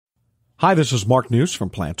Hi, this is Mark News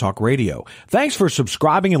from Plant Talk Radio. Thanks for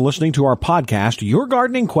subscribing and listening to our podcast, Your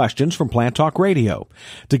Gardening Questions from Plant Talk Radio.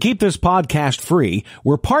 To keep this podcast free,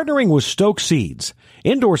 we're partnering with Stokes Seeds.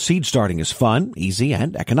 Indoor seed starting is fun, easy,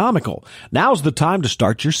 and economical. Now's the time to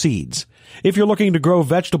start your seeds. If you're looking to grow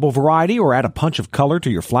vegetable variety or add a punch of color to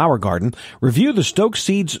your flower garden, review the Stokes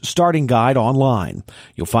Seeds Starting Guide online.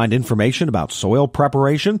 You'll find information about soil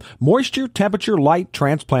preparation, moisture, temperature, light,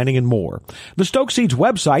 transplanting, and more. The Stokes Seeds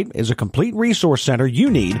website is a complete resource center you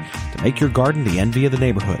need to make your garden the envy of the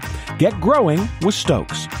neighborhood. Get growing with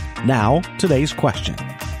Stokes. Now, today's question.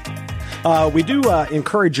 We do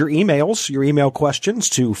encourage your emails, your email questions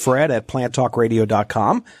to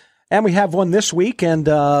fred@planttalkradio.com. And we have one this week, and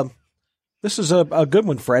this is a good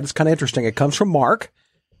one, Fred. It's kind of interesting. It comes from Mark,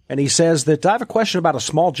 and he says that I have a question about a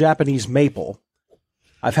small Japanese maple.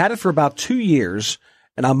 I've had it for about 2 years,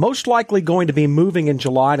 and I'm most likely going to be moving in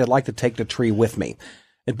July, and I'd like to take the tree with me.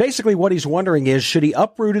 And basically what he's wondering is, should he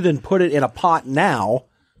uproot it and put it in a pot now,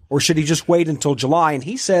 or should he just wait until July? And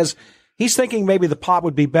he says he's thinking maybe the pot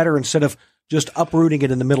would be better instead of just uprooting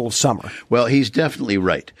it in the middle of summer. Well, he's definitely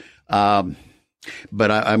right. But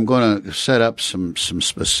I'm going to set up some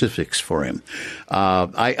specifics for him.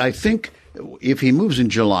 I think if he moves in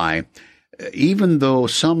July, even though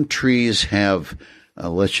some trees have,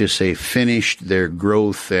 let's just say, finished their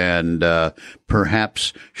growth and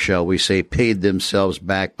perhaps, shall we say, paid themselves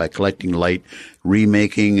back by collecting light,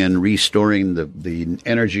 remaking and restoring the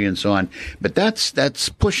energy and so on, but that's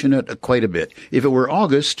pushing it quite a bit. If it were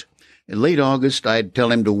August, late August, I'd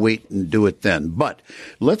tell him to wait and do it then. But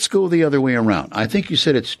let's go the other way around. I think you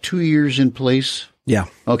said it's 2 years in place. Yeah.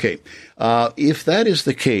 Okay. If that is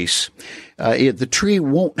the case, the tree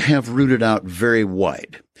won't have rooted out very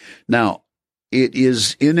wide. Now, it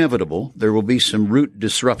is inevitable. There will be some root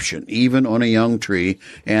disruption, even on a young tree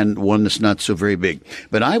and one that's not so very big.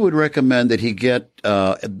 But I would recommend that he get,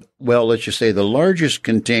 let's just say the largest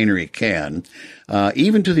container he can,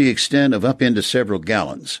 even to the extent of up into several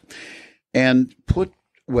gallons, and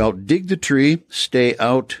dig the tree, stay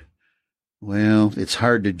out. Well, it's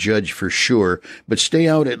hard to judge for sure, but stay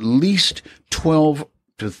out at least 12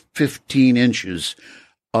 to 15 inches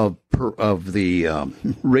of the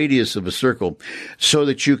radius of a circle so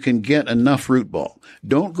that you can get enough root ball.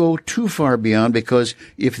 Don't go too far beyond, because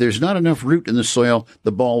if there's not enough root in the soil,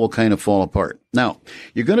 the ball will kind of fall apart. Now,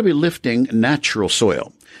 you're going to be lifting natural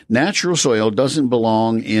soil. Natural soil doesn't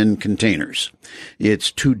belong in containers. It's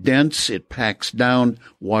too dense, it packs down,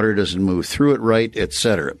 water doesn't move through it right,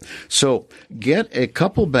 etc. So get a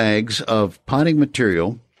couple bags of potting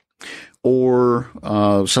material or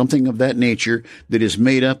something of that nature that is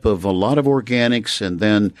made up of a lot of organics and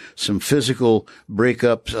then some physical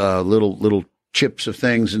breakups, little chips of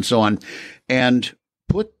things and so on, and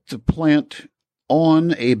put the plant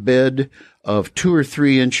on a bed of 2 or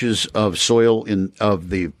 3 inches of soil of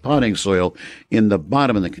the potting soil in the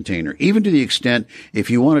bottom of the container. Even to the extent, if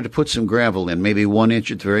you wanted to put some gravel in, maybe 1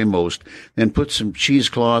 inch at the very most, then put some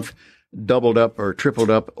cheesecloth, doubled up or tripled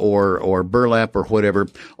up or burlap or whatever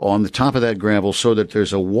on the top of that gravel so that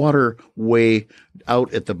there's a waterway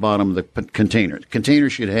out at the bottom of the container. The container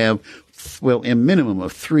should have, a minimum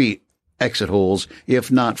of 3 exit holes, if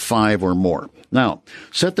not 5 or more. Now,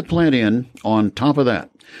 set the plant in on top of that.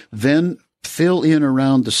 Then fill in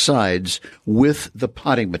around the sides with the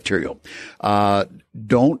potting material.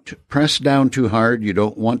 Don't press down too hard. You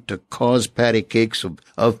don't want to cause patty cakes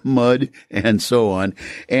of mud and so on.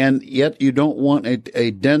 And yet you don't want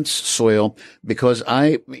a dense soil, because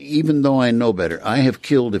even though I know better, I have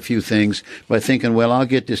killed a few things by thinking, well, I'll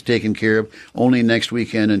get this taken care of only next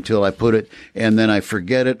weekend until I put it, and then I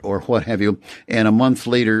forget it or what have you. And a month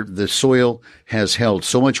later, the soil has held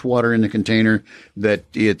so much water in the container that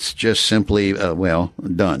it's just simply,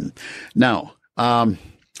 done. Now,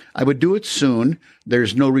 I would do it soon.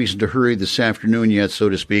 There's no reason to hurry this afternoon yet, so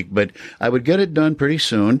to speak, but I would get it done pretty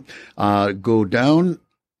soon. Go down,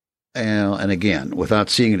 and again, without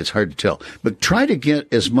seeing it, it's hard to tell. But try to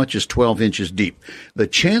get as much as 12 inches deep. The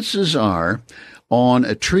chances are, on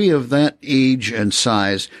a tree of that age and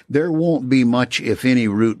size, there won't be much, if any,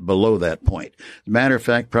 root below that point. Matter of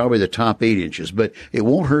fact, probably the top 8 inches, but it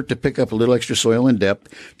won't hurt to pick up a little extra soil in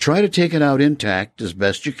depth. Try to take it out intact as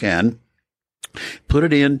best you can. Put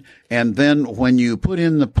it in, and then when you put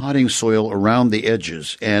in the potting soil around the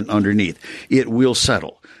edges and underneath, it will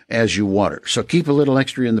settle as you water. So keep a little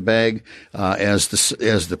extra in the bag as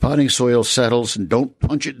the potting soil settles, and don't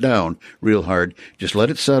punch it down real hard. Just let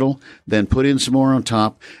it settle, then put in some more on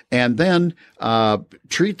top, and then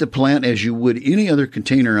treat the plant as you would any other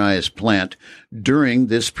containerized plant during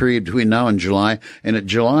this period between now and July. And at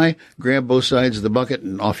July, grab both sides of the bucket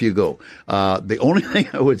and off you go. The only thing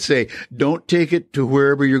I would say, don't take it to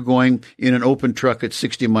wherever you're going in an open truck at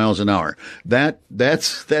 60 miles an hour.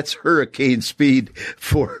 That's hurricane speed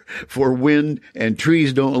for wind, and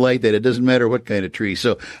trees don't like that. It doesn't matter what kind of tree.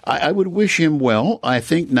 So I would wish him well. I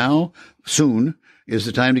think now, soon, is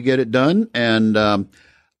the time to get it done. And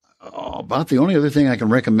about the only other thing I can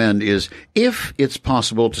recommend is, if it's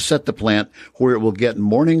possible, to set the plant where it will get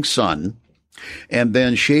morning sun and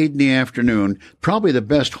then shade in the afternoon, probably the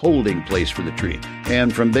best holding place for the tree.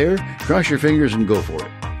 And from there, cross your fingers and go for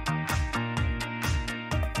it.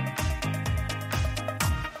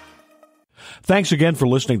 Thanks again for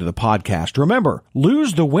listening to the podcast. Remember,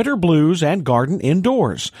 lose the winter blues and garden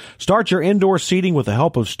indoors. Start your indoor seeding with the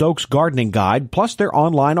help of Stokes Gardening Guide, plus their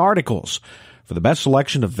online articles. For the best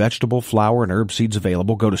selection of vegetable, flower, and herb seeds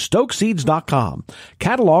available, go to stokeseeds.com.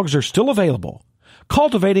 Catalogs are still available.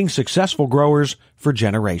 Cultivating successful growers for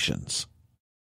generations.